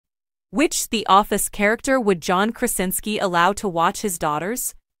Which The Office character would John Krasinski allow to watch his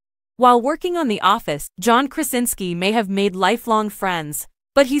daughters? While working on The Office, John Krasinski may have made lifelong friends,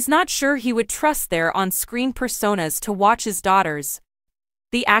 but he's not sure he would trust their on-screen personas to watch his daughters.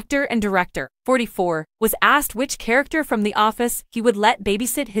 The actor and director, 44, was asked which character from The Office he would let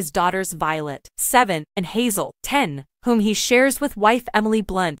babysit his daughters Violet, 7, and Hazel, 10, whom he shares with wife Emily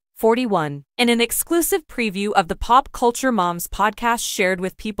Blunt, 41, in an exclusive preview of the Pop Culture Moms podcast shared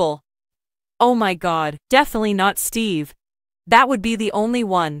with People. "Oh my god, definitely not Steve. That would be the only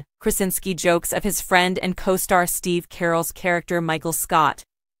one," Krasinski jokes of his friend and co-star Steve Carell's character Michael Scott.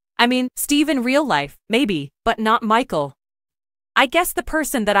 "I mean, Steve in real life, maybe, but not Michael. I guess the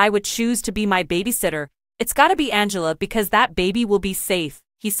person that I would choose to be my babysitter, it's gotta be Angela because that baby will be safe,"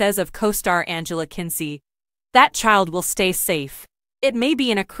 he says of co-star Angela Kinsey. "That child will stay safe. It may be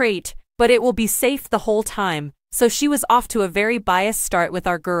in a crate, but it will be safe the whole time," so she was off to a very biased start with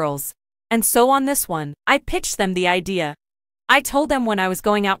our girls. And so on this one, I pitched them the idea. I told them when I was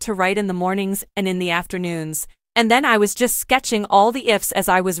going out to write in the mornings and in the afternoons, and then I was just sketching all the ifs as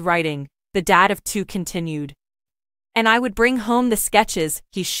I was writing, the dad of 2 continued. And I would bring home the sketches,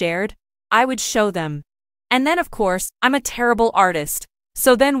 he shared. I would show them. And then of course, I'm a terrible artist.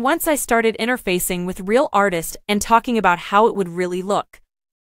 So then once I started interfacing with real artists and talking about how it would really look,